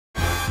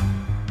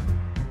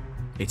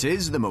It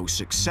is the most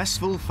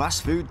successful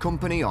fast food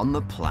company on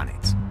the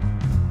planet.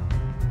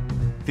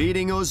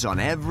 Feeding us on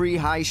every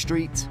high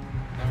street,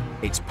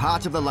 it's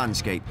part of the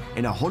landscape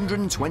in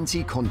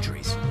 120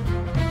 countries.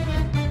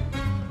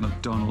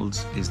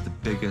 McDonald's is the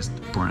biggest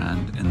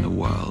brand in the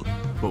world.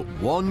 But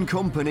one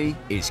company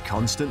is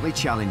constantly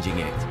challenging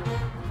it: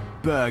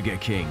 Burger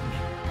King.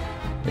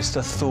 It's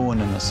the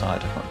thorn in the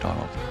side of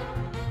McDonald's,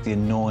 the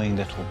annoying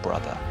little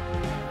brother.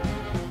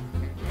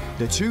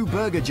 The two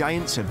burger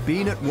giants have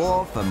been at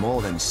war for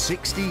more than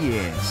 60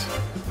 years.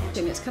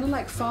 It's kind of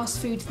like fast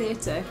food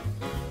theatre.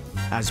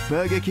 As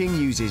Burger King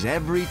uses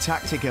every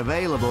tactic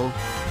available,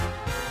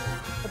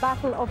 The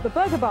battle of the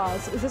burger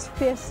bars is as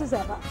fierce as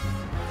ever.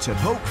 to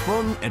poke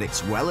fun at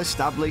its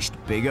well-established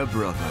bigger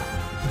brother.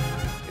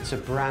 It's a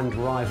brand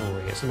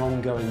rivalry. It's an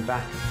ongoing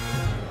battle.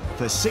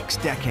 For 6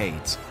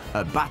 decades,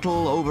 a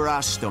battle over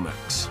our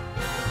stomachs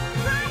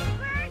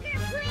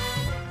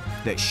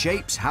that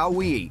shapes how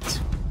we eat.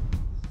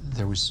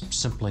 There was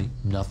simply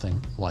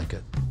nothing like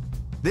it.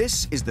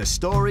 This is the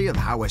story of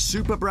how a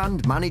super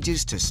brand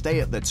manages to stay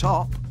at the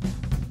top,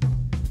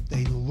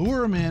 They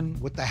lure them in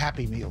with the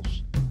Happy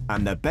Meals.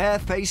 and the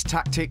barefaced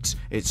tactics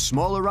its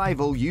smaller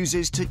rival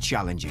uses to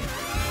challenge it.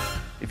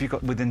 If you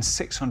got within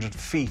 600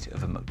 feet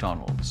of a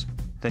McDonald's,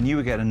 then you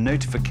would get a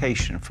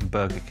notification from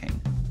Burger King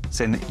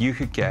saying that you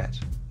could get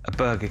a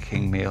Burger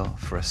King meal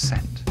for a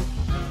cent.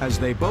 As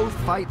they both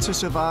fight to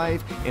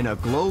survive in a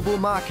global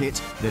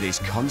market that is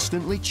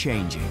constantly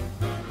changing.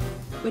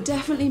 We're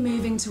definitely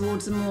moving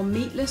towards a more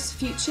meatless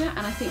future,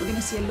 and I think we're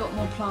going to see a lot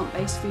more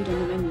plant-based food on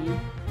the menu.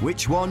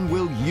 Which one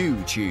will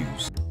you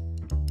choose?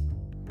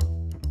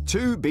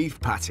 2 beef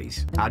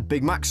patties. Add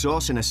Big Mac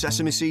sauce in a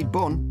sesame seed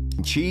bun,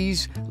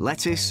 cheese,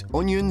 lettuce,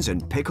 onions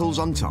and pickles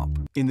on top.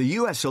 In the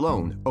US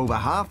alone, over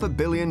 500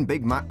 million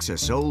Big Macs are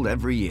sold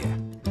every year.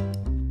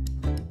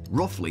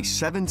 Roughly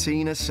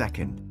 17 a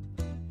second.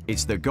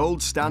 It's the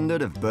gold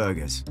standard of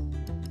burgers.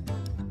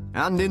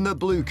 And in the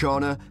blue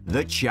corner,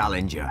 the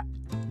challenger,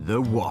 the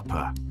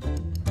Whopper.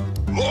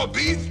 More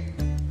beef,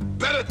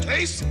 better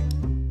taste.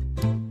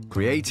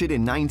 Created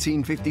in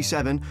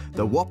 1957,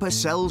 the Whopper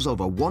sells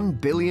over 1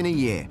 billion a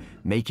year,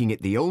 making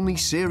it the only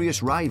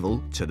serious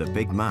rival to the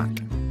Big Mac.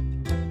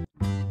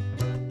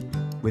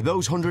 With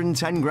those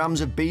 110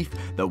 grams of beef,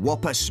 the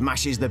Whopper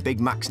smashes the Big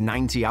Mac's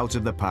 90 out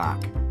of the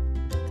park.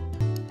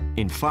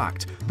 In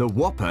fact, the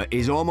Whopper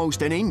is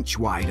almost an inch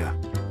wider.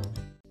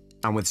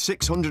 And with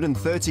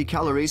 630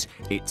 calories,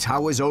 it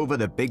towers over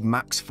the Big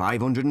Mac's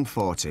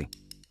 540.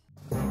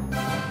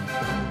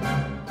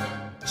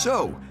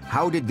 So,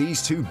 how did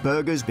these 2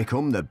 burgers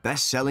become the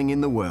best-selling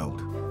in the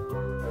world?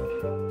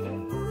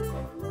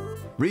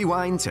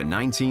 Rewind to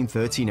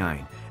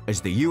 1939,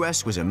 as the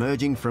US was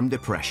emerging from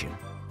depression.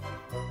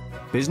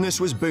 Business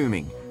was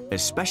booming,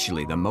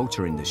 especially the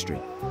motor industry.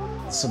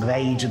 Sort of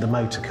age of the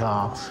motor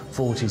car,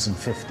 40s and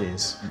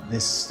 50s,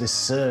 this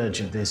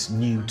surge of this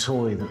new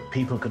toy that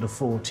people could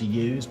afford to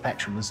use.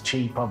 Petrol was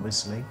cheap,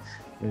 obviously.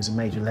 It was a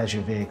major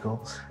leisure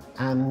vehicle.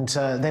 And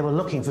they were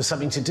looking for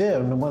something to do,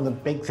 and one of the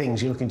big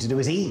things you're looking to do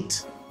is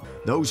eat.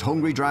 Those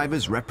hungry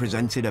drivers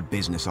represented a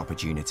business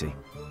opportunity.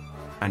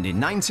 And in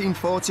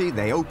 1940,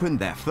 they opened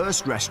their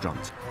first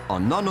restaurant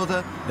on none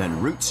other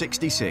than Route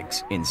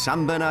 66 in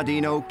San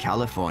Bernardino,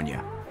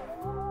 California.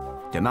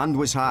 Demand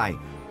was high,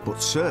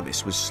 but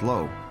service was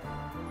slow.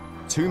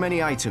 Too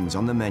many items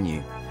on the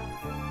menu.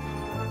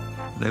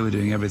 They were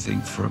doing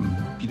everything from,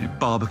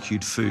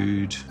 barbecued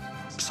food,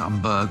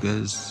 some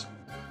burgers.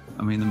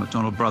 I mean, the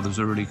McDonald brothers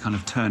were really kind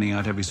of turning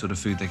out every sort of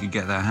food they could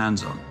get their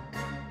hands on.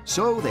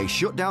 So they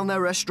shut down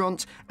their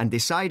restaurant and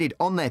decided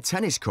on their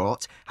tennis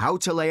court how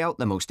to lay out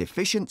the most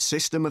efficient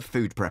system of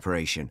food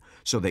preparation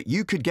so that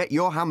you could get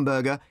your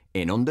hamburger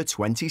in under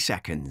 20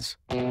 seconds.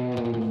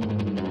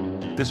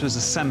 This was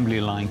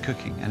assembly line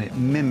cooking, and it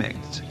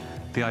mimicked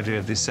the idea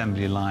of the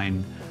assembly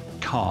line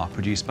car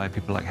produced by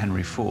people like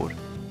Henry Ford.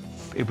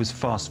 It was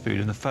fast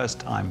food, and the first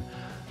time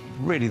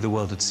really the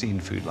world had seen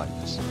food like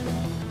this.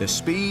 The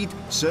speed,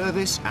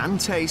 service and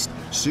taste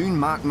soon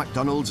marked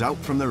McDonald's out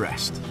from the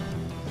rest.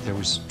 There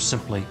was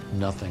simply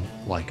nothing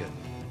like it.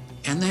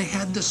 And they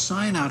had the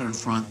sign out in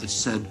front that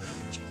said,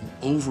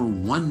 over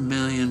 1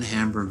 million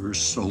hamburgers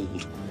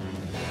sold.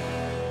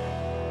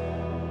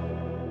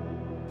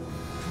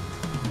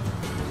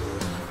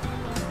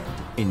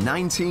 In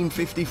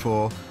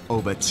 1954,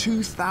 over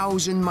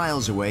 2,000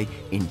 miles away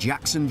in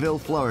Jacksonville,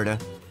 Florida,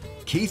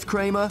 Keith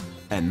Kramer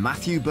and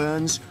Matthew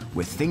Burns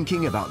were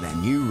thinking about their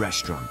new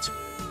restaurant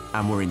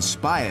and were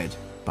inspired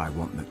by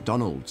what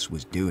McDonald's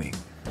was doing.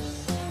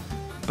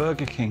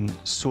 Burger King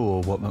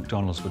saw what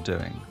McDonald's were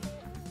doing,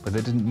 but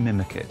they didn't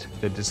mimic it.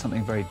 They did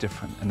something very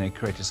different, and they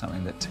created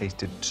something that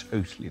tasted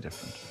totally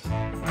different.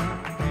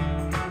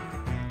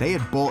 They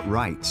had bought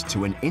rights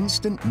to an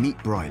instant meat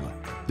broiler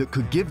that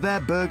could give their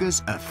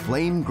burgers a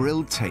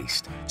flame-grilled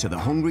taste to the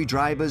hungry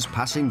drivers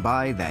passing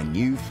by their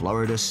new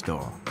Florida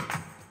store.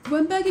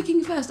 When Burger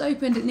King first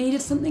opened, it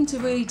needed something to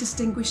really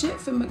distinguish it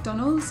from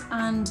McDonald's,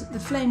 and the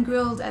flame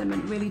grilled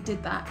element really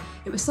did that.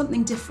 It was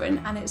something different,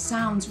 and it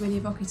sounds really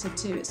evocative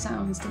too. It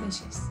sounds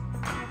delicious.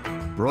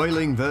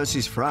 Broiling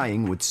versus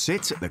frying would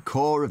sit at the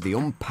core of the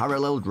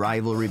unparalleled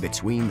rivalry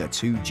between the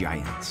two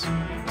giants.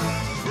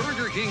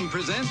 Burger King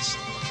presents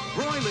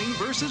Broiling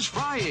versus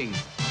Frying.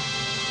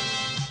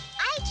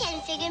 I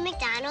can't figure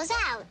McDonald's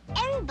out.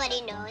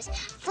 Everybody knows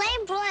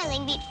flame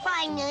broiling beat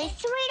frying nearly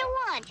 3 to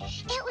 1.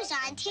 It was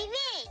on TV.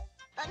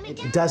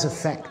 It does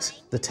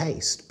affect the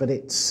taste, but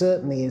it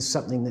certainly is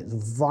something that's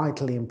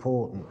vitally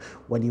important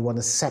when you want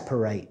to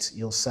separate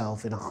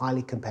yourself in a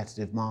highly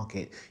competitive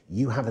market.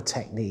 You have a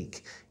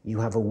technique, you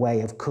have a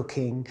way of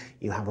cooking,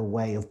 you have a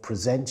way of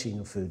presenting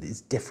your food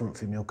that's different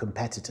from your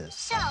competitors.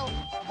 So,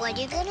 what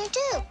are you gonna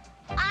do?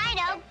 I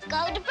know,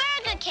 go to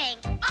Burger King.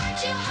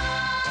 Aren't you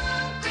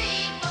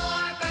hungry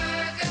for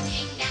Burger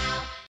King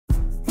now?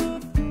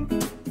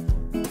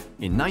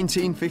 In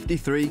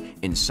 1953,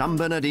 in San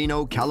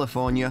Bernardino,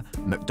 California,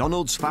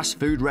 McDonald's fast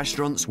food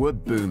restaurants were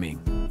booming.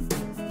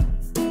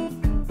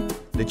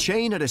 The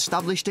chain had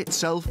established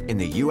itself in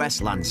the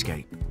US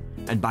landscape,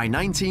 and by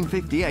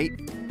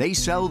 1958, they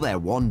sell their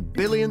 1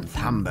 billionth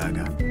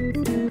hamburger.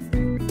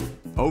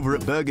 Over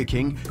at Burger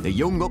King, the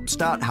young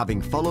upstart,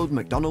 having followed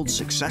McDonald's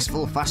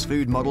successful fast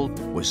food model,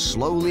 was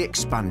slowly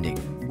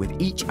expanding,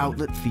 with each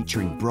outlet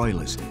featuring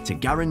broilers to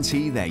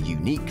guarantee their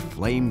unique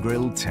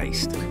flame-grilled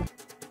taste.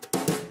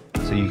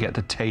 So you get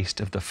the taste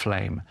of the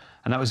flame.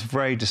 And that was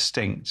very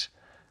distinct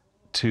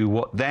to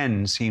what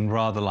then seemed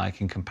rather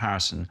like, in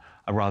comparison,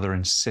 a rather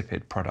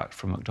insipid product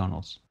from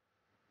McDonald's.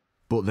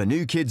 But the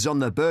new kids on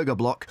the burger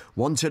block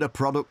wanted a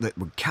product that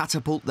would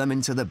catapult them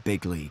into the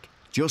big league,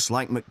 just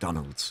like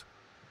McDonald's.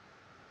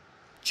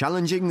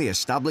 Challenging the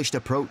established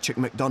approach at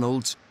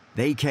McDonald's,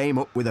 they came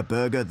up with a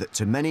burger that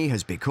to many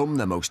has become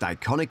the most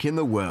iconic in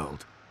the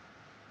world: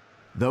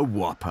 the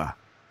Whopper.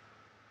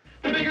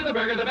 The bigger the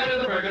burger, the better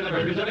the burger. The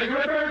burgers are bigger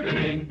at Burger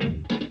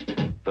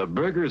King. The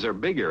burgers are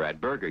bigger at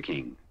Burger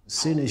King. As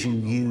soon as you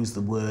use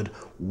the word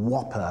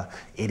Whopper,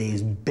 it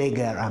is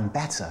bigger and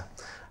better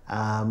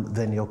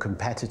than your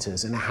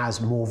competitors, and it has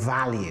more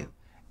value.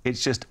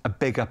 It's just a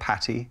bigger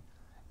patty,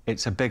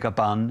 it's a bigger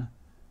bun,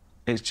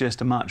 it's just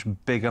a much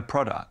bigger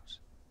product.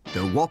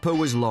 The Whopper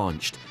was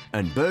launched,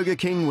 and Burger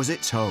King was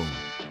its home.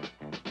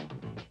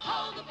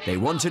 They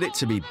wanted it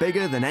to be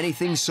bigger than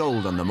anything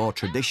sold on the more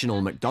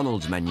traditional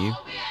McDonald's menu.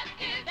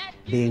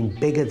 Being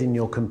bigger than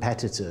your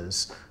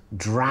competitors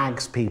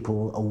drags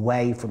people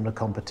away from the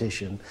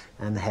competition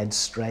and heads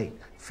straight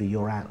for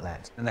your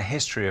outlet. In the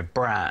history of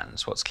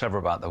brands, what's clever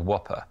about the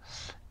Whopper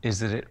is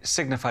that it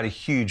signified a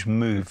huge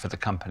move for the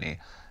company,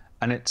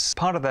 and it's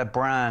part of their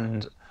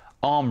brand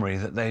armory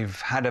that they've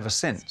had ever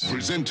since.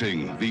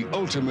 Presenting the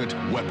ultimate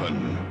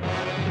weapon.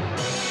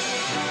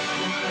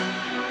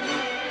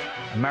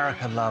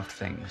 America loved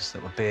things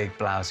that were big,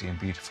 blousy, and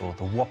beautiful.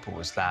 The Whopper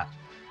was that,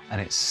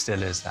 and it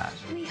still is that.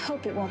 We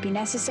hope it won't be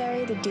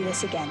necessary to do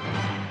this again.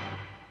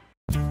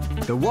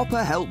 The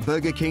Whopper helped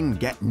Burger King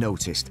get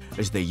noticed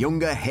as the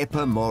younger,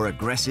 hipper, more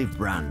aggressive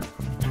brand.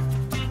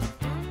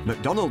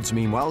 McDonald's,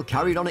 meanwhile,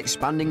 carried on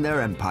expanding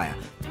their empire,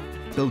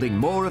 building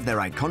more of their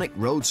iconic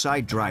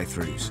roadside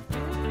drive-thrus.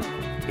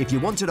 If you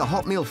wanted a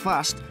hot meal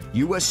fast,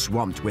 you were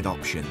swamped with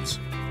options.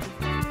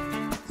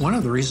 One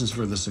of the reasons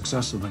for the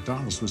success of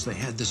McDonald's was they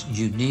had this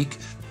unique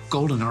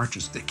golden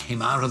arches that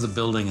came out of the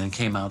building and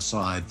came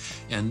outside.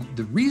 And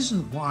the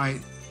reason why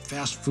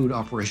fast food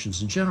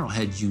operations in general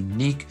had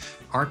unique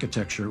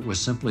architecture was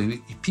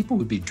simply people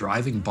would be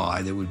driving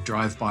by. They would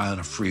drive by on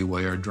a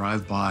freeway or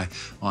drive by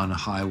on a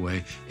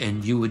highway,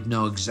 and you would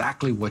know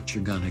exactly what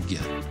you're going to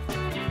get.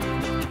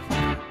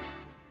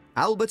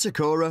 Albert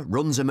Okora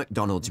runs a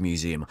McDonald's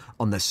museum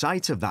on the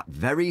site of that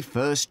very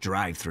first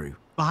drive-thru.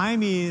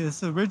 Behind me is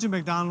the original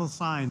McDonald's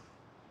sign.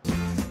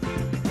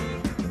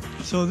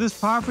 So this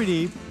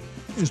property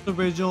is the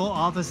original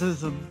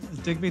offices of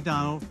Dick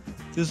McDonald.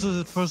 This was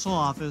his personal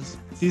office.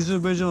 These are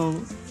the original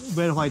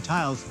red and white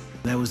tiles.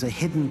 There was a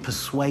hidden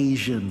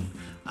persuasion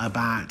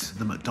about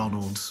the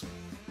McDonald's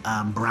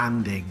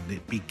branding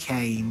that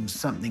became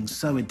something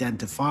so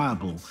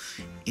identifiable,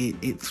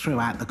 it threw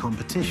out the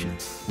competition.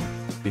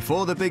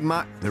 Before the Big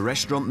Mac, the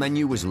restaurant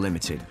menu was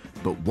limited,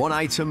 but one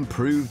item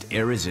proved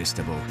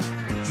irresistible.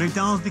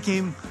 McDonald's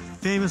became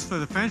famous for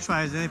the French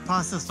fries, and they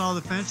processed all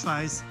the French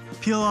fries,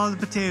 peeled all the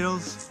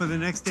potatoes for the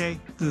next day.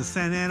 The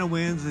Santa Ana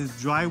winds, the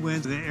dry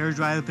winds, they air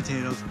dry the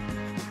potatoes.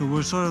 So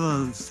we're sort of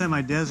a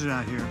semi-desert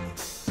out here.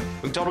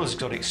 McDonald's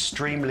got an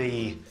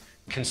extremely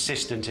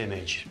consistent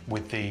image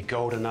with the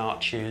golden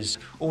arches.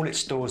 All its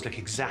stores look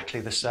exactly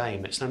the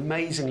same. It's an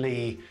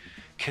amazingly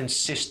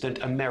consistent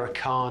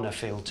Americana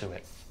feel to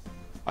it.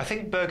 I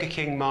think Burger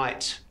King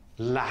might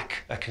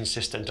lack a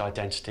consistent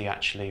identity,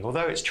 actually.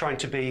 Although it's trying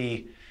to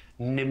be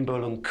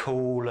nimble and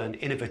cool and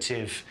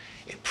innovative,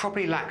 it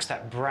probably lacks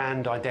that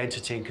brand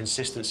identity and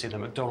consistency that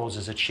McDonald's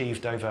has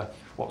achieved over,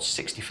 what,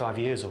 65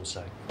 years or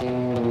so.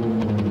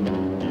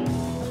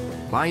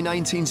 By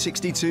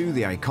 1962,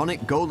 the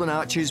iconic Golden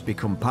Arches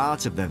become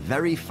part of the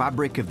very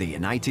fabric of the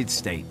United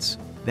States.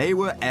 They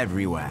were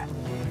everywhere.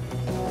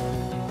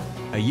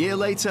 A year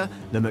later,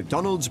 the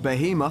McDonald's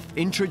behemoth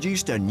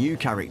introduced a new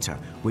character,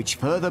 which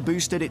further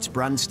boosted its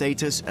brand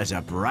status as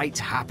a bright,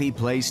 happy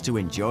place to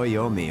enjoy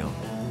your meal.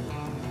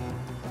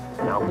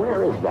 Now,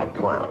 where is that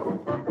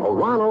clown? Oh,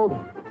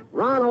 Ronald!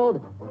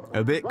 Ronald!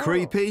 A bit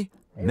creepy?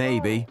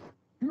 Maybe.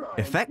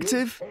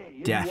 Effective?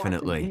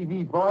 Definitely.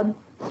 TV, bud,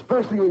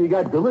 especially when you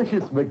got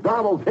delicious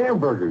McDonald's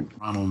hamburgers.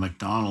 Ronald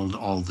McDonald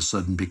all of a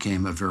sudden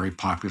became a very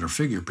popular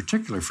figure,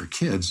 particularly for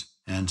kids.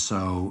 And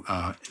so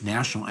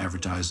national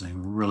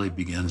advertising really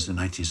begins in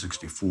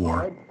 1964.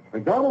 Right.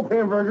 McDonald's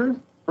hamburgers,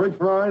 French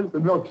fries,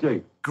 and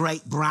milkshake.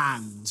 Great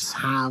brands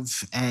have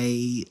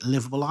a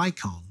livable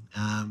icon.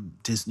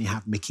 Disney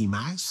have Mickey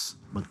Mouse.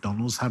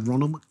 McDonald's have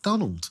Ronald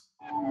McDonald.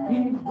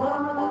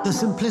 The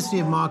simplicity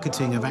of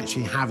marketing, of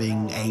actually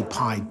having a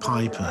Pied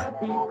Piper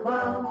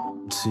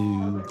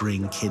to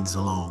bring kids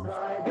along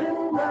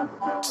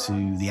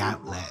to the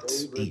outlet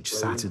each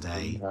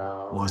Saturday,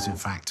 was in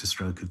fact a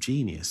stroke of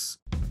genius.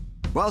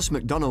 Whilst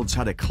McDonald's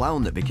had a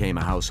clown that became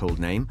a household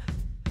name,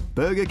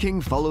 Burger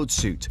King followed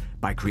suit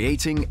by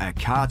creating a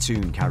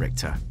cartoon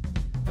character.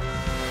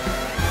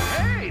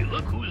 Hey,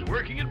 look who's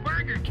working at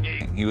Burger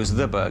King. He was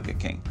the Burger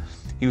King.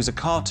 He was a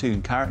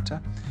cartoon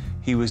character.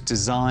 He was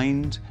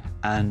designed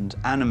and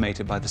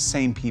animated by the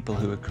same people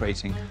who were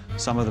creating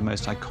some of the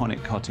most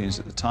iconic cartoons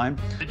at the time.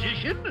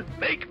 Magician,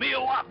 make me a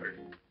Whopper.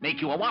 Make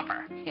you a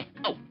Whopper.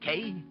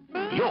 Okay,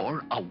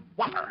 you're a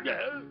Whopper.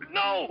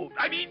 No,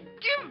 I mean,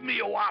 give me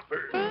a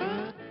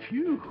Whopper.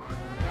 Phew.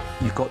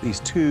 You've got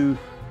these two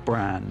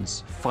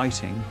brands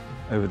fighting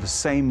over the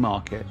same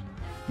market,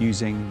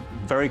 using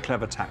very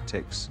clever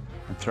tactics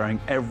and throwing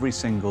every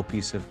single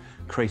piece of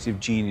creative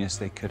genius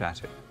they could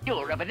at it.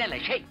 You're a vanilla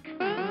shake.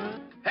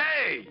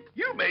 Hey,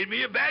 you made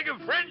me a bag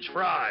of French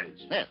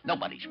fries.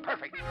 Nobody's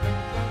perfect.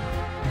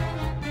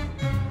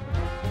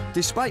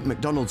 Despite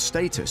McDonald's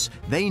status,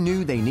 they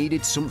knew they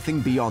needed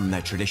something beyond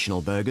their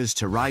traditional burgers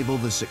to rival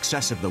the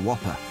success of the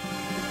Whopper.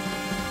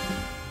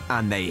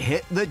 And they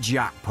hit the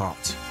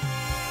jackpot.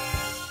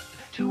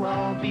 2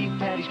 all beef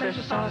patty,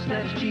 special sauce,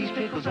 lettuce, cheese,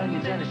 pickles,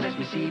 onions, and a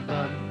sesame seed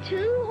bun.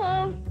 2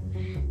 whole.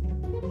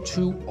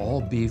 2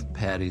 all-beef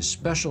patties,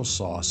 special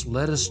sauce,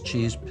 lettuce,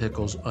 cheese,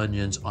 pickles,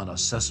 onions on a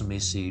sesame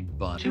seed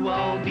bun. 2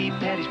 all beef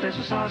patty,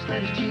 special sauce,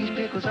 lettuce, cheese,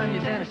 pickles,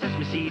 onions, and a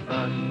sesame seed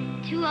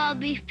bun. 2 all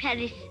beef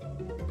patties.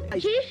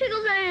 Cheese,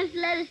 pickles, onions,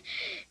 lettuce,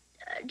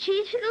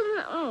 cheese,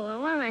 pickles, oh,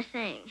 what am I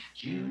saying?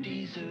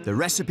 The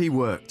recipe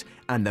worked,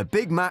 and the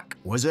Big Mac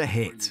was a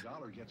hit.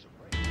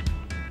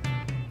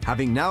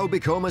 Having now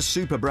become a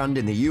super brand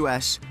in the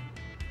US,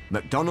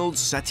 McDonald's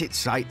set its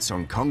sights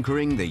on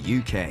conquering the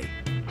UK.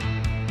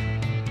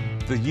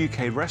 The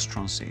UK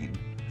restaurant scene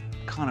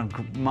kind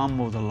of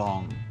mumbled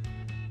along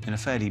in a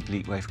fairly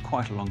bleak way for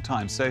quite a long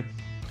time. So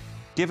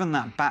given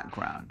that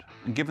background,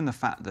 and given the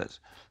fact that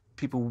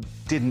people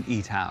didn't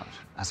eat out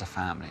as a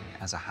family,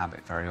 as a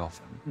habit very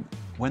often,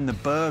 when the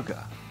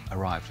burger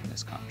arrived in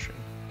this country,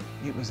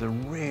 it was a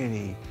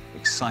really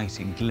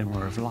exciting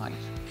glimmer of light.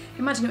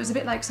 Imagine it was a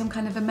bit like some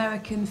kind of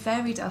American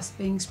fairy dust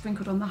being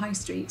sprinkled on the high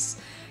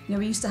streets. You know,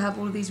 we used to have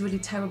all of these really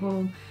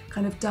terrible,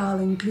 kind of dull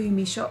and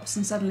gloomy shops,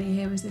 and suddenly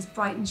here was this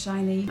bright and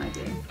shiny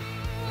idea.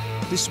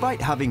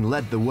 Despite having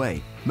led the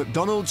way,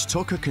 McDonald's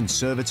took a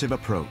conservative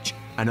approach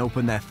and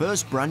opened their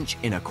first branch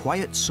in a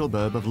quiet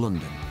suburb of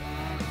London.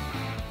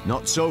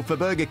 Not so for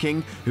Burger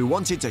King, who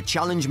wanted to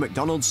challenge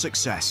McDonald's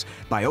success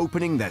by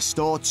opening their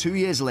store 2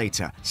 years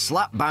later,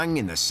 slap bang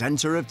in the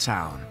centre of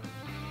town.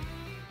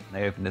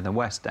 They opened in the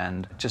West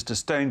End, just a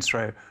stone's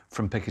throw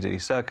from Piccadilly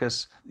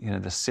Circus, you know,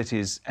 the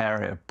city's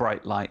area of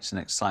bright lights and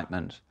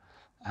excitement.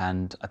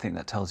 And I think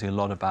that tells you a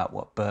lot about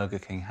what Burger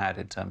King had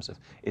in terms of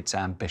its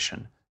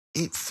ambition.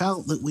 It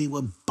felt that we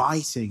were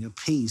biting a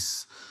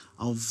piece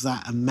of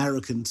that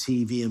American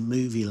TV and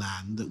movie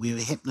land, that we were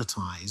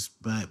hypnotised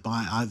by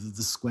either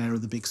the square or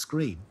the big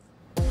screen.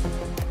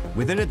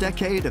 Within a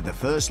decade of the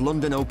first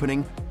London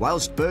opening,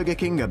 whilst Burger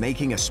King are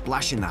making a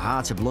splash in the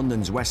heart of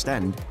London's West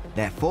End,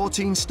 their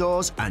 14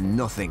 stores are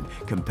nothing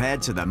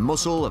compared to the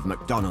muscle of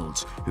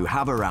McDonald's, who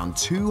have around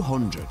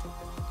 200.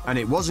 And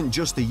it wasn't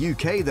just the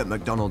UK that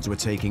McDonald's were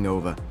taking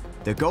over.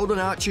 The Golden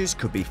Arches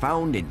could be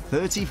found in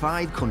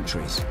 35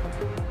 countries.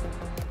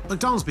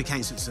 McDonald's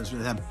became successful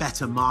with their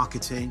better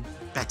marketing,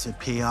 better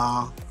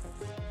PR,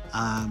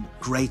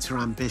 greater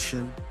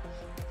ambition,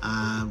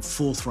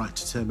 forthright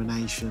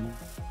determination,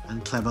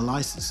 and clever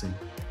licensing.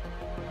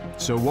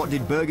 So what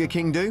did Burger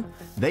King do?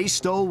 They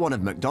stole one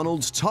of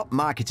McDonald's top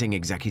marketing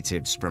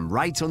executives from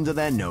right under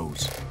their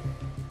nose.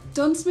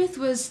 Don Smith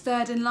was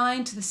third in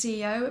line to the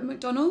CEO at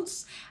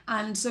McDonald's,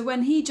 and so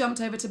when he jumped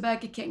over to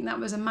Burger King, that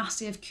was a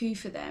massive coup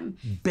for them.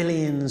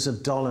 Billions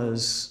of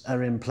dollars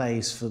are in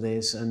place for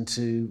this, and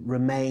to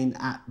remain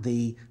at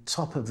the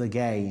top of the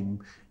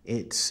game,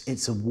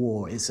 it's a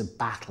war, it's a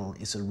battle,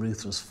 it's a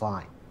ruthless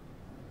fight.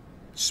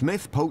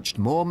 Smith poached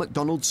more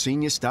McDonald's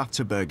senior staff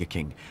to Burger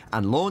King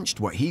and launched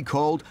what he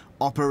called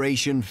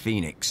Operation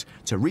Phoenix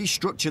to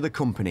restructure the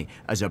company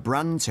as a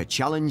brand to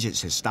challenge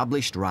its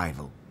established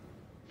rival.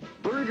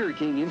 Burger Burger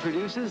King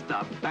introduces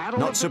the Battle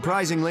Not of the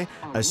surprisingly,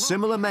 a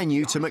similar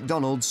menu to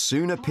McDonald's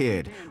soon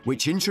appeared,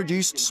 which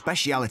introduced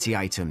specialty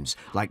items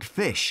like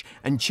fish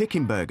and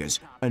chicken burgers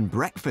and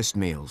breakfast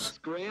meals.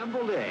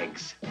 Scrambled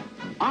eggs,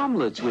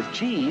 omelets with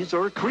cheese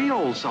or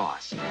Creole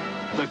sauce,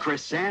 the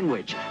crisp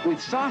sandwich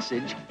with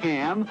sausage,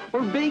 ham,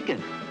 or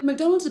bacon.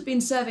 McDonald's had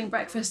been serving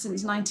breakfast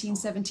since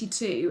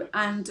 1972,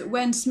 and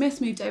when Smith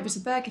moved over to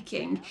Burger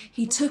King,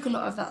 he took a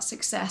lot of that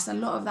success, a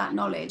lot of that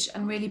knowledge,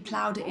 and really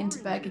ploughed it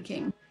into Burger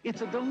King.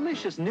 It's a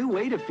delicious new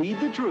way to feed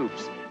the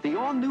troops. The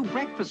all-new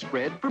breakfast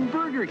spread from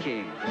Burger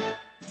King.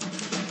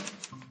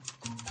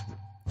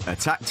 A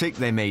tactic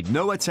they made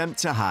no attempt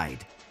to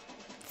hide.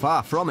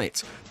 Far from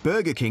it,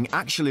 Burger King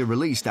actually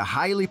released a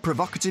highly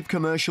provocative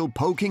commercial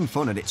poking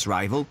fun at its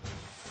rival.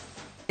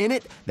 In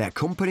it, their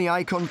company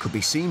icon could be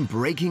seen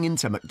breaking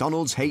into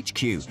McDonald's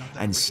HQ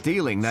and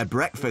stealing their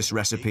breakfast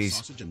recipes.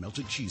 Sausage and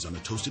melted cheese on a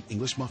toasted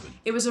English muffin.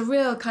 It was a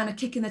real kind of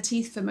kick in the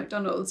teeth for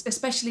McDonald's,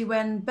 especially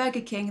when Burger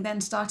King then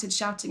started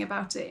shouting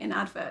about it in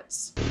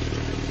adverts.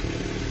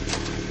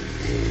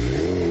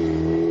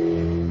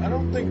 I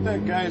don't think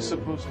that guy's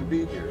supposed to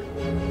be here.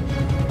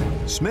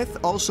 Smith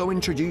also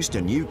introduced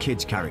a new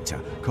kids character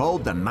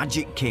called the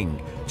Magic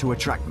King to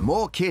attract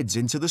more kids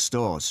into the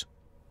stores.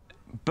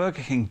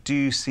 Burger King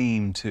do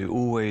seem to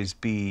always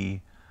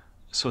be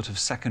sort of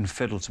second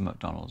fiddle to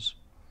McDonald's.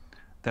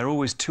 They're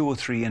always 2 or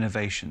 3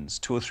 innovations,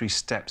 2 or 3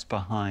 steps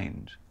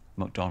behind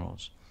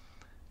McDonald's.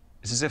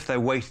 It's as if they're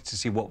waiting to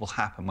see what will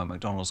happen when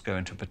McDonald's go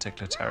into a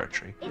particular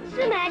territory. It's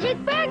the Magic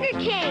Burger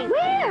King!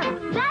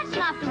 Where? That's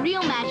not the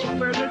real Magic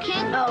Burger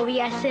King. Oh,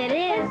 yes, it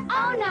is.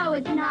 Oh, no,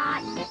 it's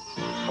not.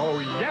 Oh,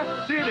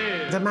 yes, it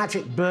is. The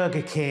Magic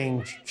Burger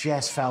King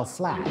just fell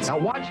flat. Now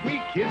watch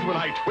me, kids, when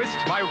I twist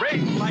my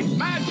rings like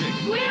magic.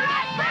 We're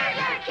at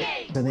Burger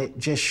King! And it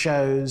just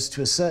shows,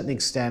 to a certain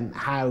extent,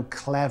 how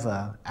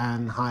clever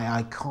and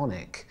how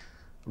iconic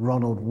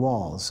Ronald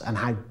was and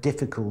how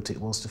difficult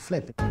it was to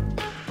flip.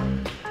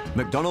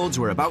 McDonald's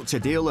were about to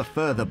deal a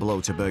further blow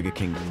to Burger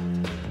King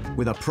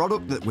with a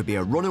product that would be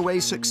a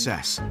runaway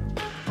success.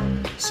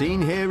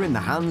 Seen here in the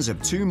hands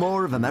of 2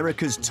 more of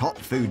America's top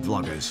food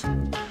vloggers.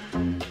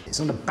 It's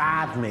not a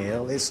bad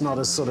meal, it's not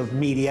a sort of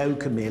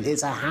mediocre meal,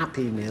 it's a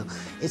happy meal,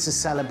 it's a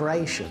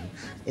celebration.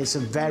 It's a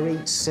very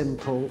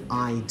simple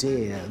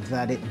idea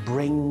that it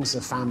brings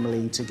a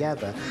family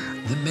together.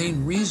 The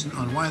main reason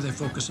on why they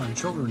focus on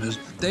children is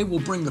they will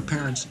bring the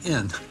parents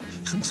in.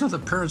 And so the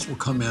parents will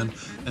come in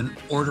and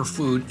order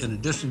food in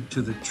addition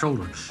to the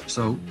children.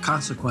 So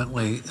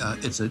consequently,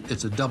 it's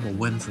a double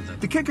win for them.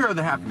 The kicker of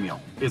the Happy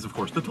Meal is, of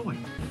course, the toy.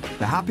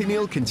 The Happy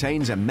Meal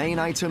contains a main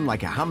item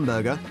like a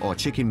hamburger or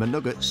chicken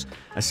McNuggets,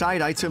 a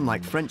side item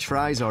like French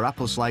fries or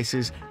apple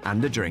slices,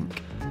 and a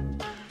drink.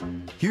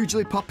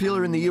 Hugely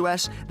popular in the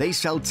US, they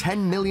sell $10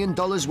 million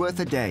worth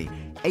a day,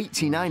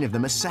 89 of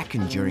them a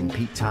second during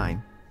peak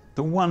time.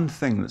 The one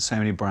thing that so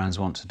many brands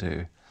want to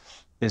do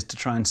is to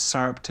try and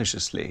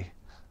surreptitiously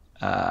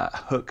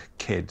hook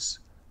kids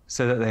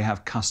so that they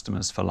have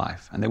customers for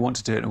life, and they want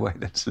to do it in a way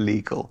that's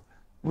legal.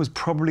 It was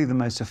probably the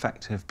most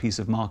effective piece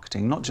of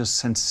marketing, not just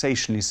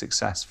sensationally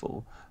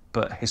successful,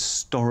 but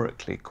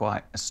historically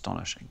quite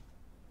astonishing.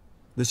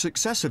 The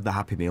success of the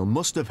Happy Meal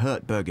must have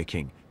hurt Burger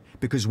King,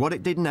 because what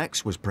it did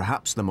next was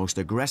perhaps the most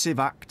aggressive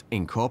act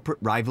in corporate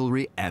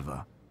rivalry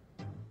ever.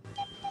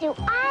 Do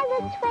I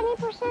look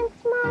 20%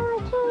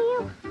 smaller to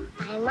you?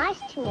 I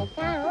must to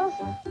McDonald's.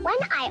 When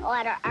I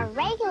order a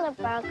regular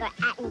burger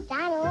at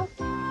McDonald's,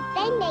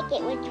 they make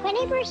it with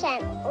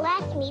 20%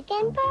 less meat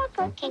than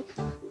Burger King.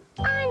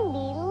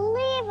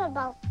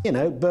 Unbelievable. You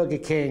know, Burger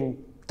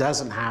King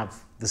doesn't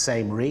have the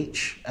same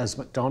reach as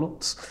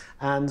McDonald's,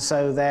 and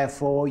so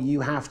therefore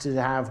you have to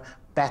have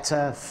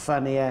better,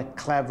 funnier,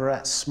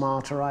 cleverer,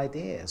 smarter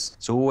ideas.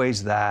 It's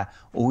always there,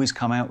 always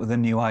come out with a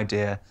new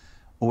idea,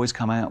 always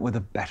come out with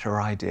a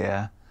better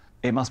idea.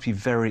 It must be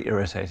very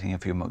irritating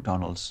if you're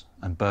McDonald's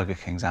and Burger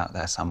King's out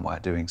there somewhere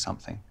doing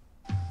something.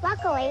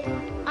 Luckily,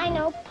 I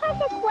know a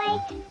perfect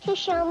way to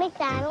show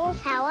McDonald's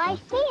how I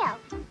feel.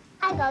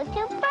 I go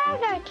to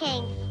Burger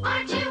King.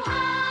 Aren't you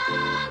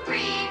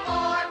hungry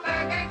for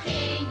Burger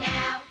King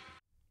now?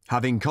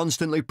 Having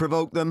constantly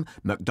provoked them,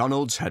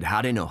 McDonald's had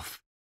had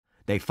enough.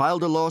 They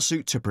filed a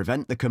lawsuit to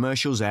prevent the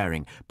commercials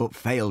airing, but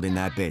failed in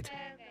their bid.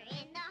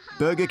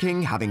 Burger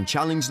King, having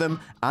challenged them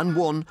and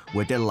won,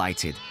 were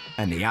delighted,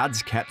 and the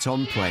ads kept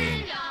on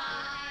playing.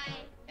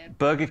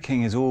 Burger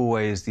King is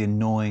always the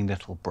annoying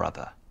little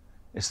brother.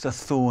 It's the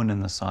thorn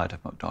in the side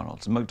of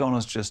McDonald's.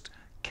 McDonald's just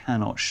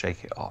cannot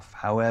shake it off,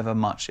 however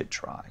much it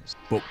tries.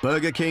 But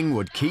Burger King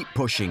would keep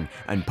pushing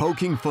and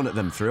poking fun at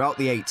them throughout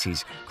the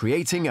 80s,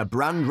 creating a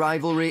brand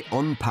rivalry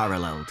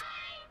unparalleled.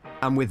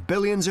 And with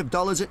billions of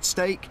dollars at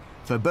stake,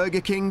 for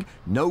Burger King,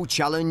 no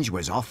challenge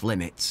was off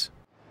limits.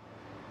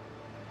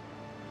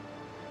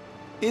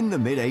 In the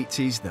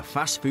mid-80s, the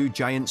fast food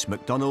giants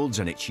McDonald's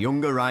and its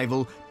younger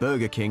rival,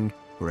 Burger King,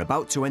 were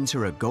about to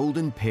enter a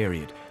golden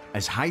period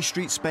as high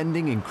street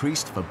spending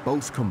increased for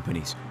both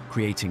companies,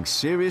 creating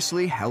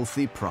seriously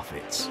healthy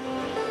profits.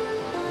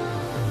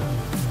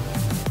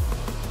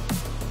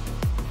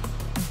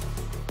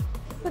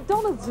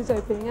 McDonald's is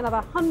opening another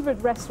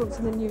 100 restaurants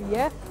in the new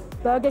year.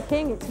 Burger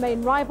King, its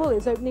main rival,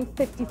 is opening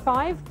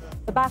 55.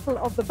 The battle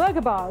of the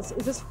burger bars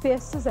is as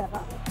fierce as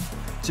ever.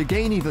 To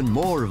gain even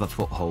more of a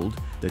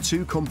foothold, the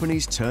two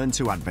companies turned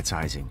to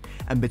advertising,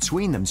 and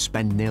between them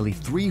spend nearly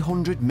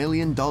 $300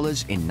 million in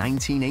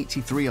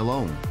 1983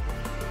 alone.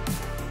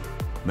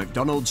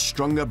 McDonald's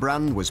stronger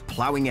brand was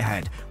ploughing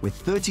ahead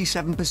with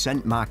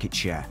 37% market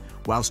share,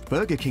 whilst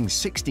Burger King's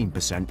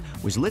 16%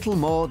 was little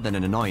more than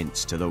an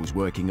annoyance to those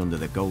working under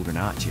the golden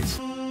arches.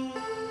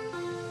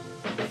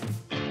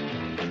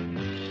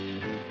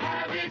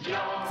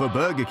 For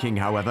Burger King,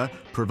 however,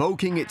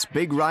 provoking its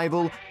big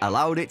rival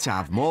allowed it to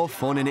have more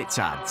fun in its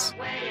ads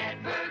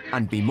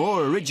and be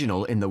more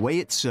original in the way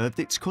it served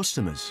its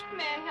customers.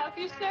 May I help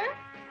you, sir?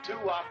 2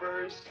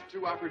 Whoppers,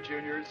 2 Whopper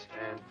Juniors,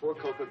 and 4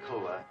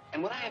 Coca-Cola.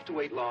 And would I have to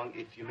wait long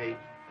if you made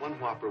 1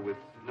 Whopper with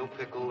no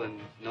pickle and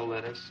no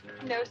lettuce?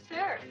 No,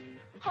 sir.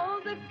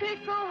 Hold the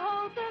pickle,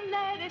 hold the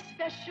lettuce.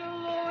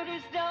 Special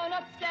orders don't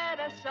upset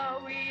us.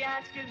 All we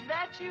ask is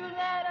that you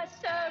let us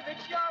serve it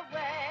your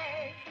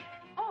way.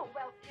 Oh,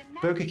 well,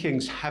 Burger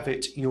King's Have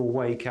It Your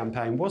Way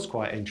campaign was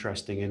quite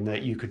interesting in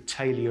that you could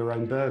tailor your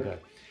own burger.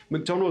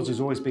 McDonald's has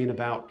always been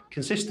about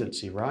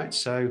consistency, right?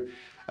 So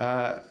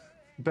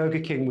Burger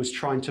King was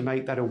trying to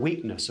make that a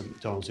weakness of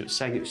McDonald's. It was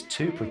saying it was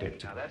too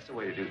predictable. Now that's the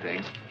way to do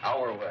things,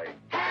 our way.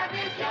 Have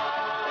it your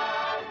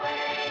way.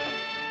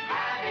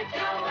 Have it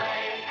your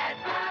way at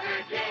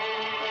Burger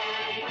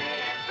King.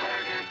 It's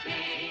Burger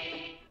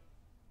King.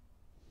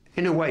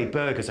 In a way,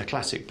 burgers are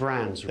classic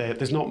brands.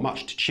 There's not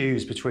much to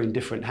choose between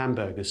different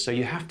hamburgers, so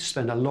you have to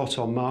spend a lot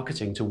on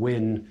marketing to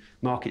win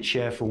market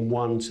share from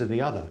one to the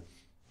other.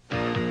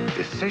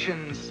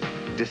 Decisions,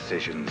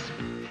 decisions.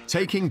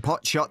 Taking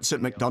pot shots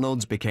at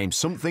McDonald's became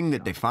something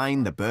that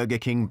defined the Burger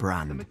King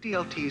brand.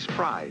 McDLT's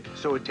fried,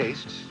 so it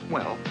tastes,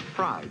 well,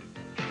 fried.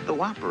 The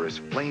Whopper is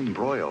flame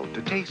broiled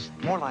to taste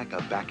more like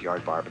a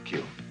backyard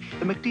barbecue.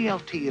 The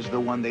McDLT is the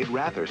one they'd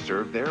rather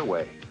serve their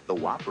way. The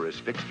Whopper is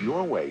fixed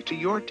your way to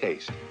your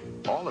taste,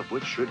 all of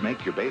which should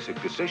make your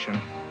basic decision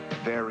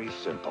very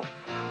simple.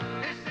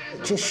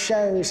 It just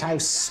shows how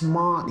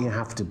smart you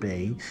have to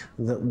be,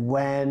 that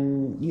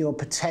when you're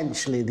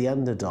potentially the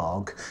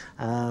underdog,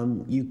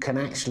 you can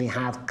actually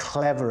have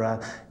cleverer,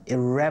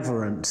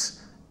 irreverent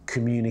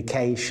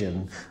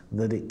communication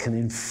that it can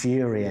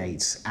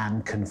infuriate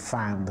and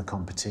confound the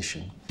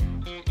competition.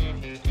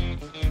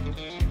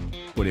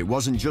 But it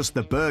wasn't just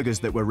the burgers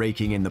that were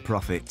raking in the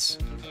profits.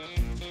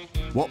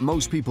 What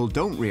most people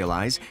don't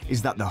realise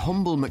is that the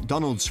humble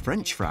McDonald's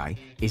French fry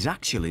is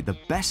actually the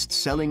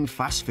best-selling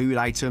fast food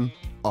item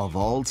of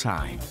all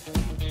time.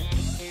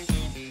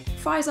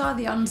 Fries are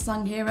the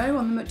unsung hero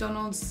on the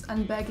McDonald's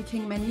and Burger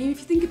King menu.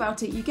 If you think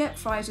about it, you get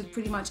fries with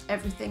pretty much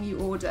everything you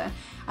order.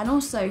 And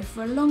also,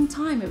 for a long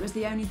time, it was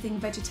the only thing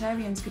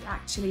vegetarians could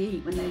actually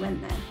eat when they went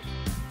there.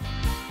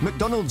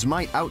 McDonald's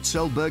might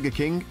outsell Burger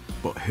King,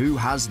 but who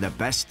has the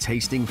best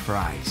tasting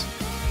fries?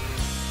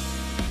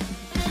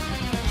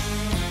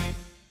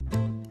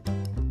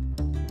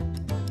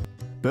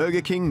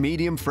 Burger King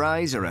medium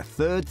fries are a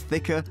third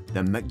thicker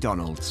than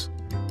McDonald's.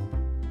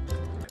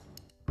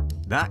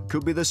 That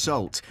could be the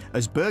salt,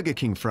 as Burger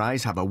King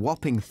fries have a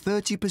whopping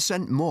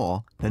 30%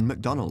 more than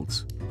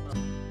McDonald's.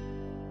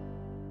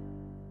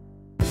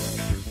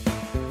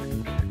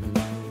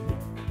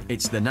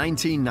 It's the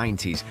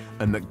 1990s,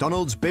 and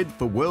McDonald's bid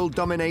for world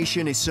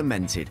domination is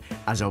cemented,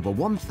 as over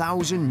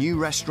 1,000 new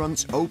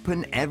restaurants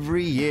open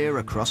every year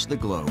across the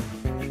globe.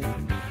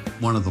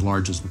 One of the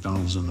largest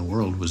McDonald's in the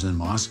world was in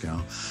Moscow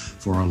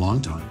for a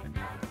long time.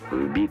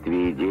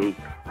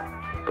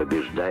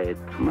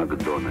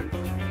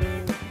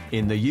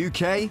 In the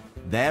UK,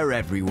 they're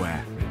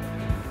everywhere.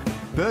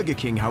 Burger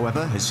King,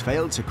 however, has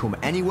failed to come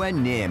anywhere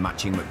near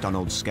matching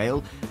McDonald's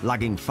scale,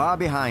 lagging far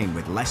behind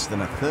with less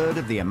than a third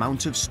of the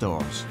amount of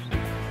stores.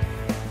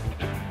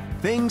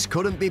 Things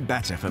couldn't be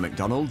better for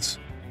McDonald's.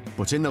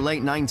 But in the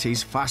late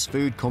 90s, fast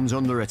food comes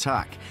under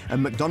attack,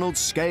 and McDonald's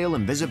scale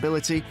and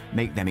visibility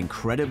make them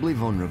incredibly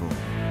vulnerable.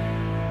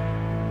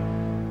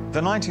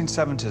 The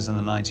 1970s and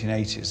the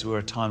 1980s were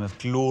a time of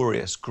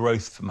glorious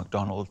growth for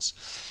McDonald's.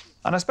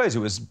 And I suppose it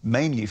was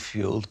mainly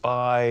fueled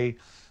by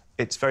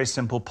its very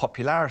simple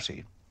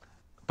popularity.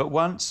 But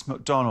once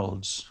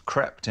McDonald's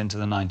crept into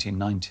the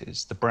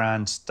 1990s, the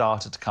brand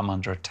started to come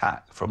under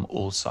attack from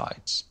all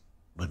sides.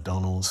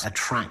 McDonald's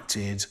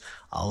attracted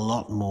a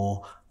lot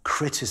more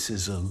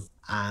criticism,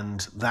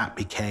 and that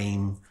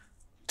became,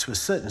 to a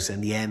certain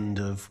extent, the end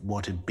of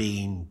what had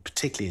been,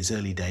 particularly its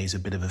early days, a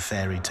bit of a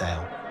fairy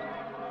tale.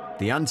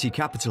 The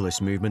anti-capitalist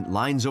movement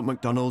lines up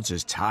McDonald's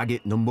as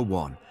target number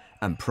one,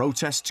 and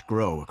protests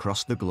grow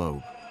across the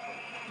globe.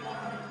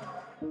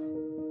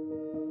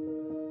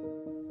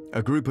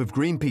 A group of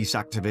Greenpeace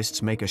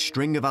activists make a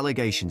string of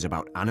allegations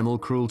about animal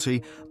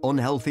cruelty,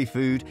 unhealthy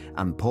food,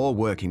 and poor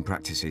working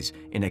practices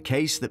in a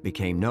case that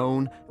became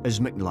known as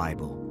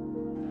McLibel.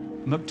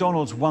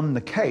 McDonald's won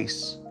the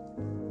case,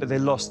 but they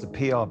lost the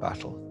PR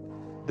battle.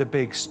 The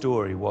big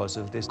story was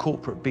of this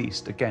corporate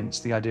beast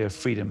against the idea of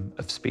freedom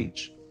of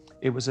speech.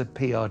 It was a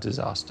PR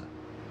disaster.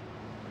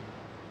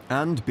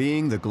 And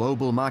being the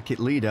global market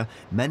leader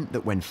meant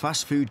that when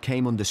fast food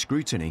came under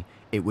scrutiny,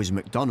 it was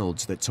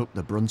McDonald's that took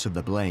the brunt of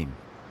the blame.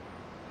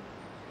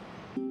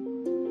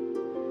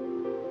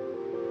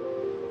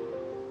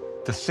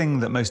 The thing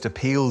that most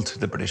appealed to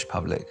the British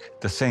public,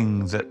 the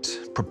thing that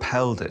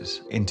propelled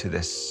it into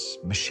this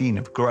machine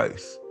of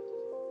growth,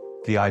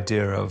 the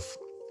idea of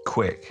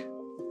quick,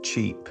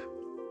 cheap,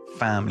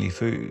 family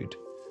food,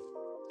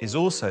 is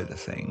also the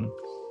thing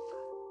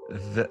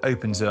that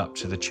opens it up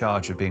to the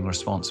charge of being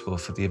responsible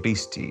for the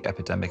obesity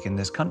epidemic in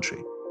this country.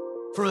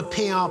 From a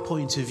PR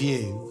point of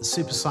view,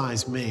 Super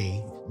Size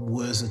Me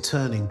was a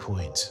turning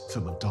point for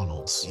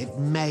McDonald's. It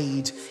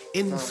made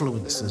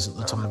influencers at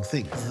the time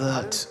think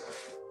that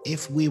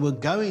if we were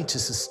going to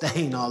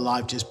sustain our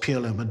life just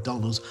purely on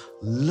McDonald's,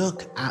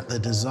 look at the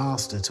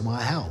disaster to our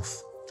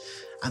health.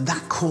 And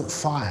that caught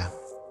fire.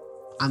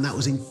 And that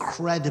was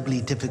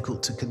incredibly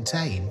difficult to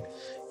contain,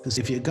 because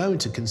if you're going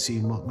to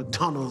consume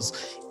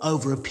McDonald's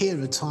over a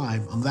period of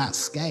time on that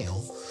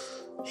scale,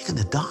 you're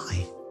going to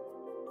die.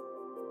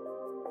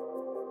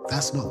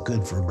 That's not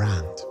good for a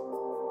brand.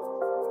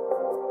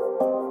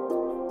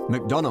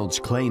 McDonald's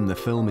claim the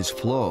film is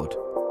flawed.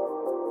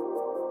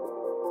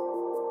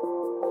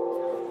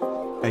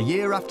 A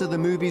year after the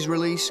movie's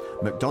release,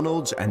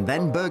 McDonald's and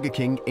then Burger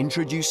King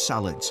introduced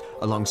salads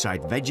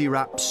alongside veggie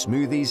wraps,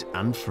 smoothies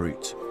and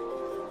fruit.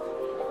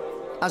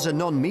 As a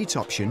non-meat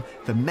option,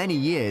 for many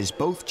years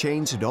both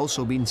chains had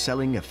also been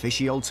selling a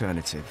fishy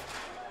alternative.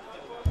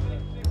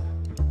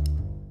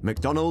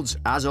 McDonald's,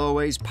 as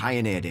always,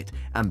 pioneered it,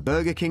 and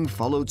Burger King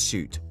followed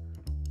suit.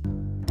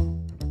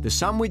 The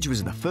sandwich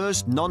was the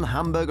first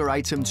non-hamburger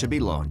item to be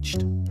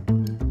launched.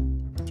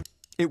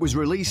 It was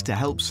released to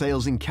help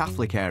sales in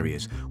Catholic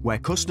areas, where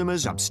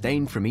customers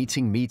abstained from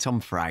eating meat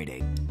on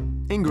Friday.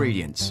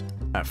 Ingredients: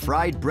 a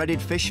fried breaded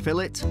fish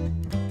fillet,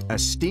 a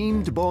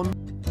steamed bun,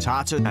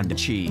 tartar and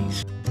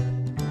cheese.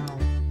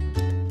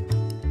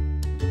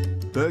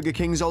 Burger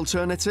King's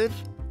alternative?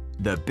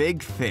 The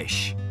Big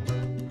Fish.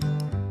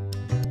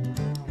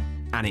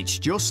 And it's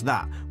just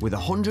that, with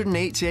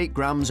 188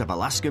 grams of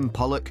Alaskan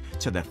pollock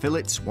to the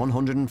fillet's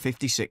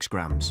 156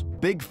 grams.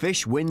 Big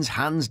Fish wins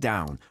hands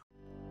down.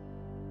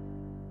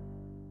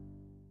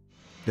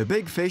 The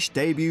Big Fish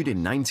debuted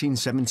in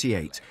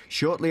 1978,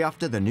 shortly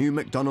after the new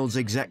McDonald's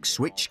execs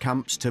switched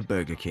camps to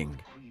Burger King.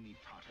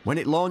 When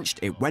it launched,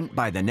 it went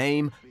by the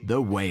name The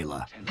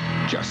Whaler.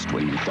 Just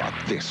when you thought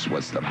this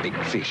was the big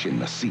fish in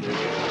the sea,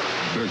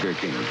 Burger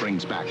King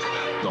brings back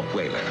the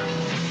Whaler.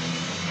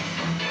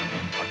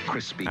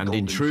 And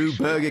in true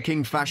Burger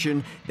King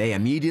fashion, they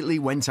immediately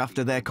went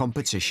after their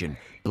competition,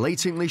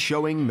 blatantly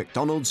showing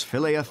McDonald's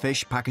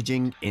Filet-O-Fish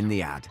packaging in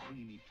the ad.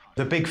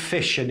 The Big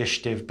Fish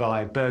initiative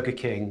by Burger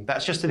King,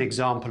 that's just an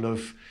example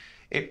of,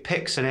 it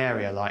picks an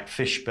area like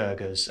fish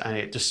burgers and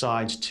it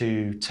decides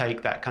to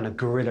take that kind of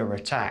guerrilla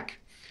attack.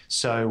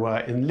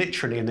 So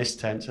literally in this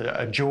sense,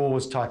 a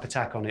Jaws type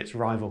attack on its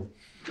rival.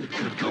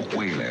 The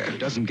Whaler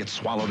doesn't get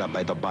swallowed up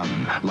by the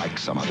bun like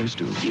some others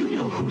do. You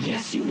know who,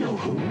 yes, you know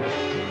who.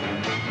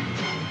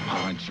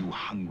 Aren't you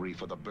hungry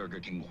for the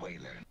Burger King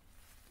Whaler?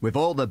 With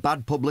all the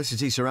bad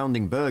publicity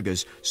surrounding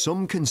burgers,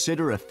 some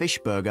consider a fish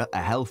burger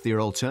a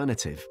healthier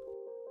alternative.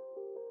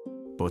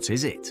 But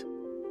is it?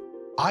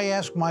 I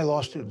ask my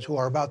law students, who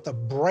are about the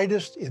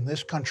brightest in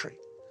this country,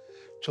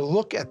 to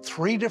look at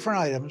 3 different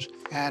items,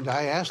 and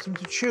I ask them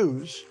to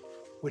choose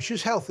which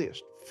is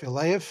healthiest.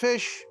 Filet of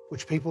fish,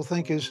 which people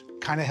think is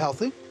kind of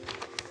healthy,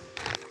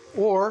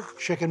 or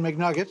chicken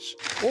McNuggets,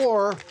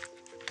 or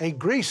a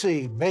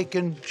greasy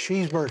bacon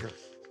cheeseburger.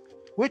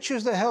 Which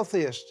is the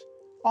healthiest?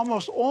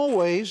 Almost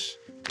always,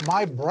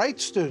 my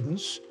bright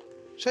students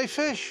say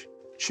fish.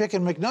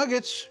 Chicken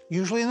McNuggets,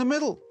 usually in the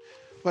middle.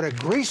 But a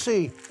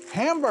greasy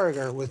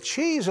hamburger with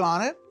cheese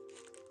on it,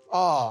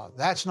 oh,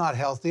 that's not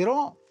healthy at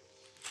all.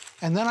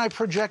 And then I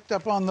project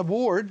up on the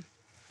board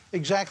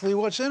exactly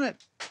what's in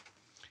it.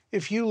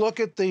 If you look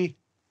at the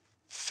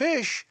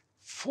fish,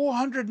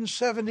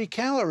 470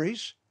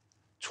 calories,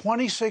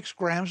 26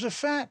 grams of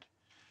fat.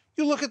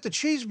 You look at the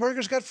cheeseburger,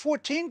 it's got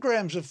 14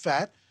 grams of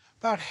fat,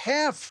 about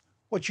half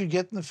what you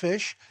get in the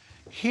fish.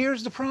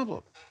 Here's the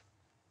problem.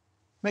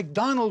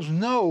 McDonald's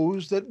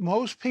knows that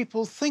most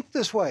people think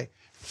this way.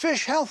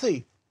 Fish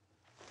healthy,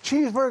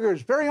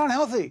 cheeseburgers very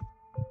unhealthy.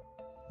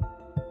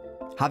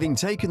 Having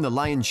taken the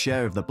lion's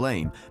share of the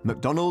blame,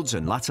 McDonald's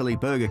and latterly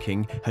Burger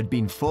King had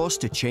been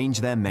forced to change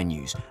their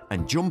menus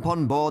and jump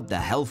on board the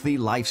healthy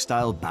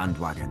lifestyle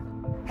bandwagon.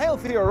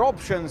 Healthier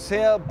options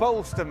here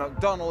bolster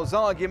McDonald's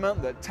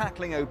argument that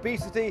tackling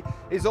obesity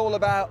is all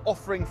about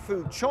offering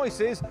food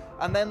choices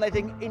and then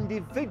letting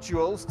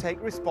individuals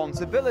take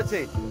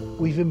responsibility.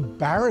 We've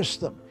embarrassed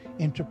them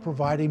into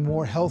providing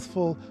more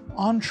healthful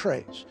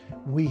entrees.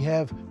 We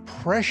have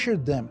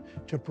pressured them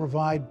to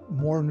provide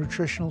more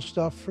nutritional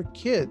stuff for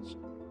kids.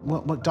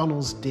 What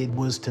McDonald's did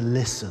was to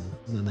listen,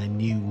 and they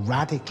knew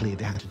radically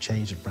they had to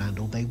change the brand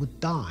or they would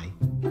die.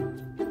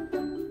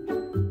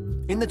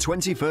 In the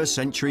 21st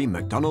century,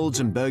 McDonald's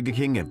and Burger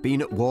King have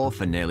been at war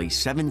for nearly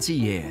 70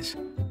 years.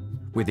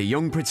 with a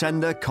young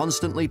pretender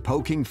constantly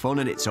poking fun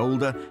at its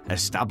older,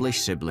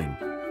 established sibling.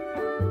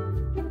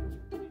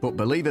 But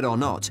believe it or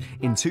not,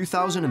 in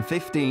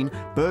 2015,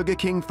 Burger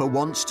King for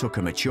once took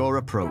a mature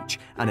approach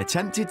and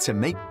attempted to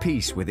make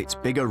peace with its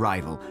bigger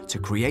rival to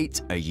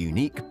create a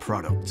unique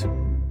product.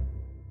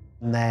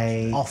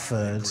 They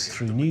offered,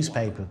 through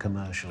newspaper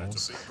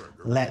commercials,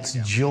 let's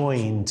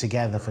join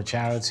together for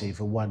charity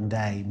for one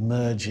day,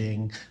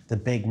 merging the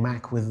Big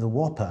Mac with the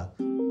Whopper.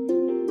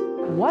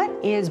 What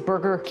is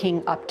Burger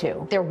King up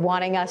to? They're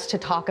wanting us to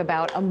talk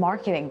about a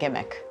marketing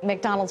gimmick.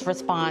 McDonald's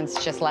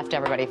response just left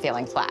everybody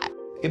feeling flat.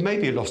 It may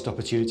be a lost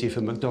opportunity for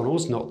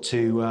McDonald's not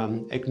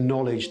to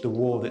acknowledge the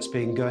war that's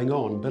been going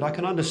on, but I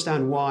can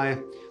understand why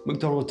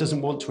McDonald's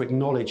doesn't want to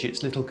acknowledge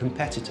its little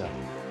competitor.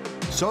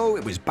 So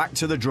it was back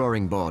to the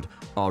drawing board,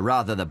 or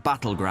rather the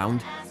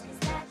battleground,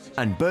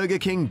 and Burger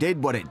King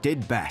did what it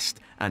did best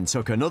and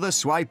took another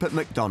swipe at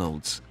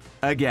McDonald's.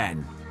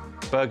 Again.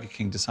 Burger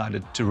King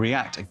decided to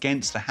react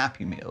against the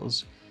Happy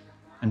Meals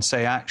and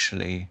say,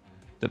 actually,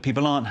 that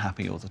people aren't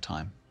happy all the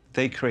time.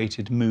 They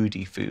created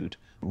moody food,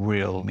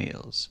 real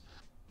meals.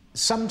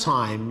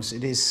 Sometimes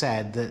it is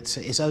said that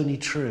it's only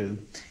true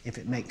if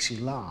it makes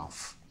you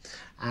laugh.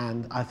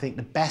 And I think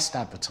the best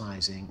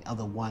advertising are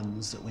the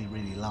ones that we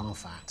really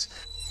laugh at.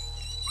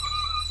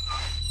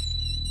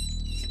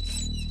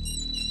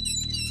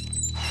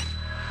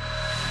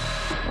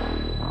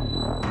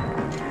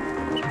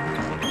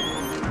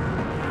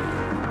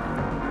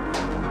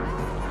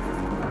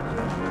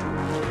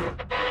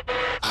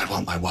 I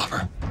want my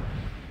Whopper.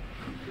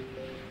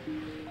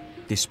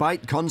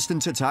 Despite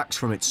constant attacks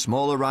from its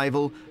smaller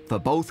rival, for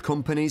both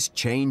companies,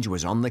 change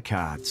was on the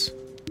cards.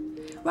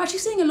 We're actually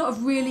seeing a lot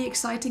of really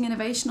exciting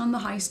innovation on the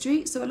high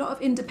street, so a lot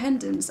of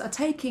independents are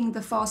taking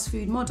the fast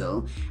food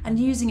model and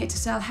using it to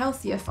sell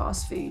healthier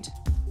fast food.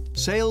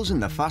 Sales in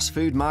the fast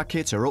food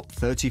market are up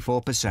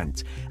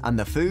 34%, and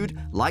the food,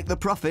 like the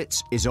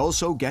profits, is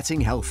also getting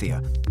healthier,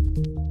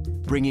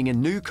 bringing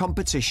in new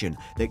competition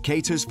that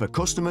caters for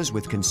customers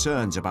with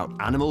concerns about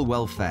animal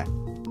welfare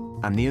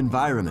and the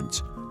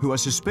environment, who are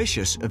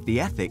suspicious of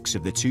the ethics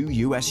of the two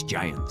US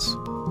giants.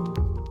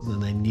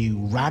 And they knew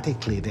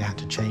radically they had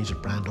to change the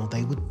brand or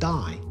they would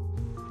die.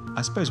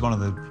 I suppose one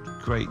of the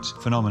great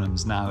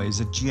phenomenons now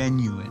is a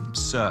genuine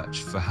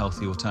search for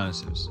healthy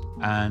alternatives,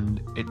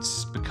 and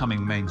it's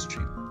becoming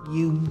mainstream.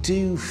 You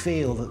do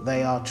feel that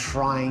they are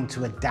trying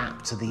to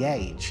adapt to the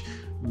age,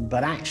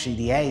 but actually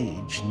the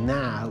age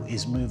now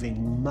is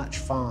moving much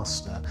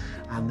faster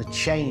and the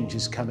change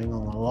is coming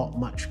on a lot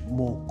much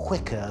more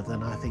quicker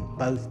than I think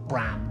both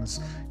brands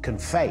can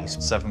face.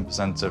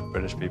 7% of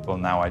British people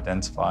now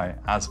identify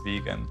as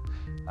vegan,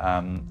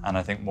 and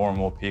I think more and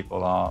more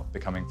people are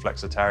becoming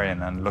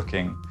flexitarian and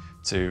looking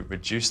to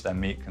reduce their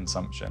meat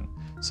consumption.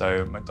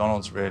 So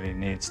McDonald's really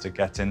needs to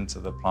get into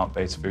the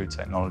plant-based food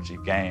technology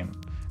game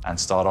and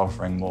start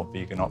offering more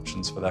vegan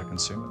options for their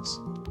consumers.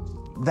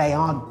 They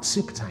are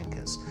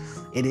supertankers.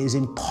 It is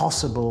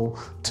impossible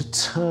to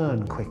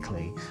turn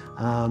quickly,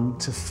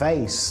 to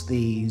face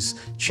these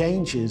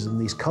changes and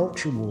these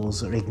culture wars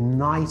that are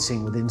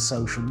igniting within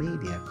social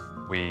media.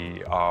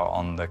 We are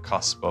on the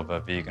cusp of a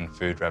vegan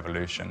food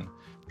revolution.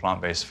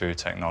 Plant-based food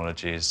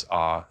technologies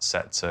are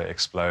set to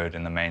explode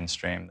in the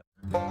mainstream.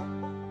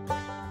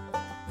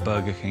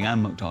 Burger King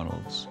and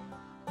McDonald's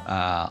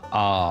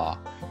are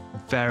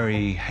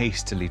very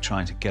hastily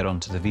trying to get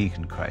onto the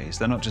vegan craze.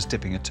 They're not just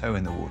dipping a toe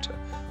in the water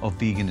of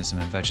veganism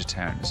and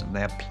vegetarianism.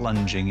 They are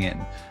plunging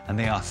in and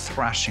they are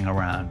thrashing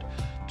around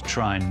to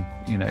try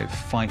and,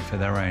 fight for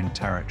their own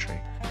territory.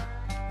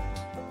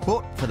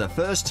 But for the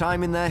first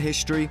time in their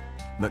history,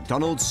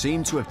 McDonald's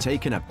seem to have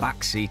taken a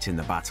back seat in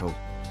the battle.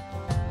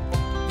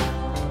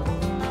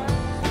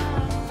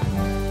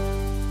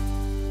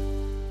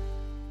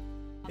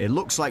 It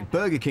looks like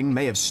Burger King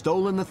may have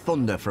stolen the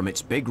thunder from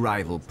its big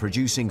rival,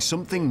 producing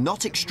something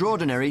not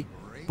extraordinary,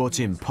 but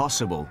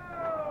impossible.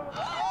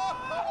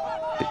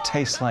 It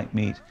tastes like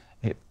meat,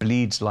 it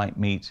bleeds like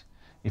meat.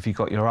 If you've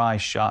got your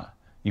eyes shut,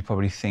 you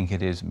probably think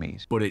it is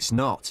meat. But it's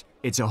not.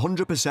 It's a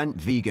 100%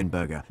 vegan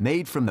burger,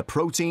 made from the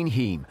protein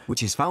heme,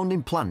 which is found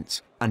in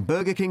plants, and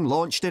Burger King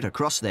launched it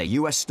across their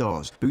US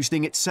stores,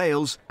 boosting its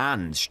sales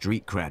and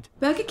street cred.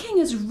 Burger King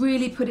has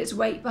really put its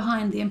weight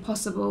behind the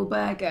Impossible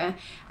Burger,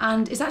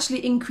 and it's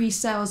actually increased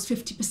sales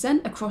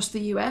 50% across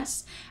the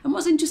US. And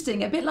what's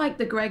interesting, a bit like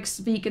the Greggs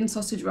vegan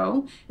sausage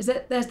roll, is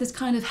that there's this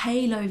kind of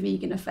halo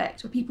vegan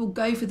effect, where people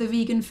go for the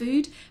vegan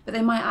food, but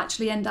they might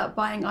actually end up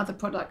buying other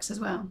products as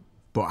well.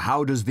 But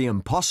how does the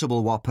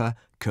Impossible Whopper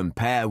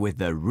compare with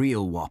the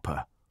real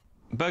Whopper?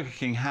 Burger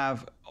King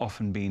have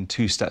often been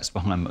 2 steps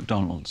behind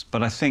McDonald's,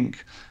 but I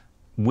think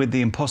with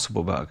the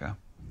Impossible Burger,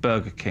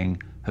 Burger King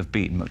have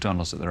beaten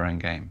McDonald's at their own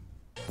game.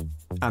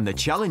 And the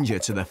challenger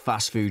to the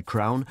fast food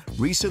crown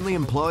recently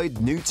employed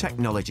new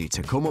technology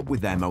to come up with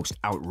their most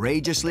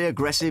outrageously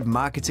aggressive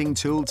marketing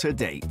tool to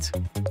date.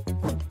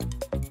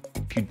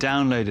 If you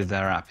downloaded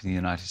their app in the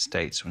United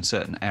States or in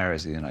certain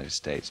areas of the United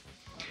States,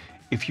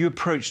 if you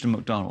approached a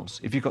McDonald's,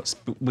 if you got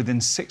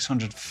within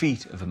 600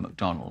 feet of a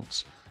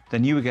McDonald's,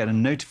 then you would get a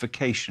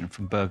notification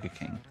from Burger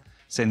King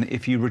saying that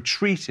if you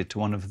retreated to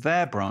one of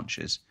their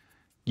branches,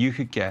 you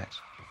could get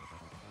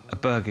a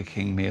Burger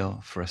King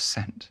meal for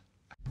 $0.01.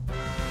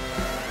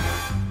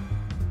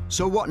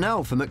 So what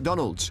now for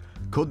McDonald's?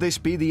 Could this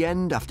be the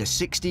end after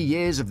 60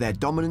 years of their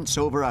dominance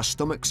over our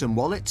stomachs and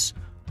wallets?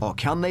 Or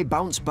can they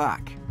bounce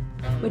back?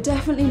 We're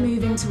definitely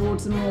moving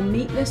towards a more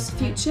meatless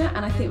future,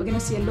 and I think we're going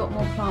to see a lot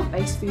more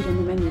plant-based food on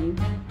the menu.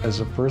 As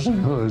a person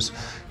who's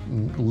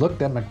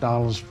looked at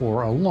McDonald's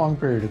for a long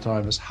period of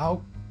time, is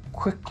how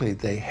quickly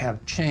they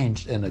have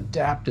changed and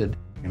adapted.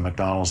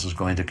 McDonald's is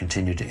going to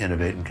continue to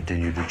innovate and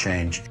continue to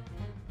change.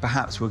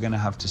 Perhaps we're going to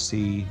have to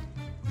see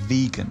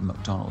vegan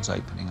McDonald's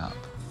opening up.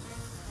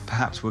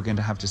 Perhaps we're going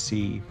to have to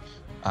see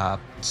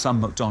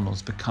some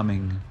McDonald's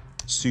becoming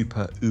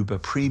super uber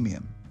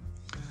premium.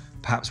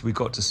 Perhaps we've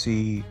got to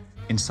see,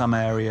 in some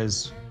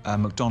areas,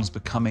 McDonald's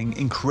becoming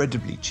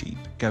incredibly cheap,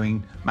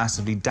 going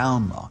massively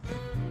down market.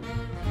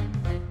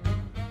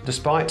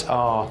 Despite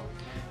our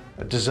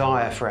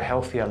desire for a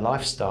healthier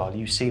lifestyle,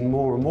 you see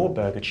more and more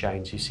burger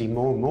chains, you see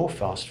more and more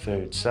fast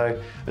food. So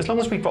as long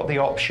as we've got the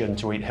option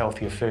to eat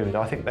healthier food,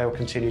 I think they will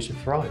continue to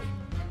thrive.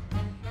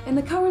 In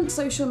the current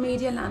social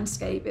media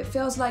landscape, it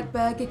feels like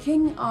Burger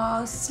King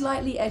are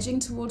slightly edging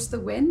towards the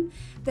win.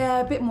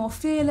 They're a bit more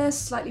fearless,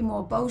 slightly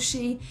more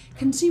bolshy.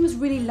 Consumers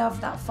really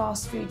love that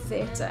fast food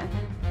theatre.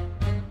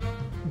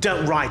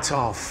 Don't write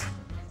off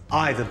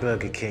either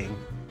Burger King,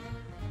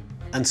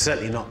 and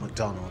certainly not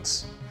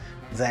McDonald's.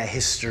 Their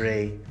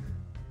history,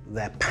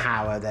 their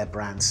power, their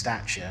brand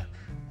stature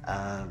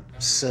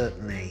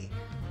certainly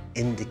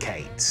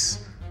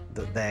indicates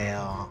that they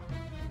are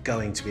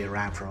going to be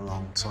around for a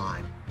long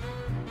time.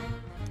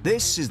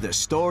 This is the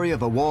story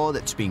of a war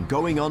that's been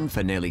going on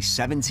for nearly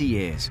 70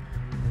 years.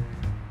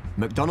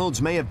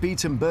 McDonald's may have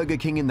beaten Burger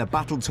King in the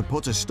battle to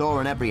put a store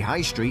on every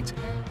high street,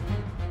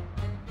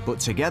 but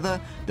together,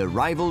 the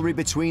rivalry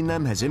between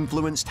them has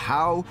influenced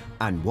how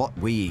and what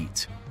we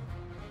eat.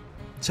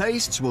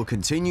 Tastes will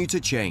continue to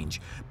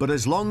change, but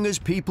as long as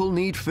people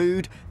need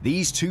food,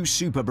 these two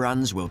super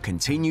brands will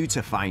continue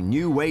to find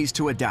new ways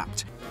to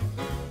adapt.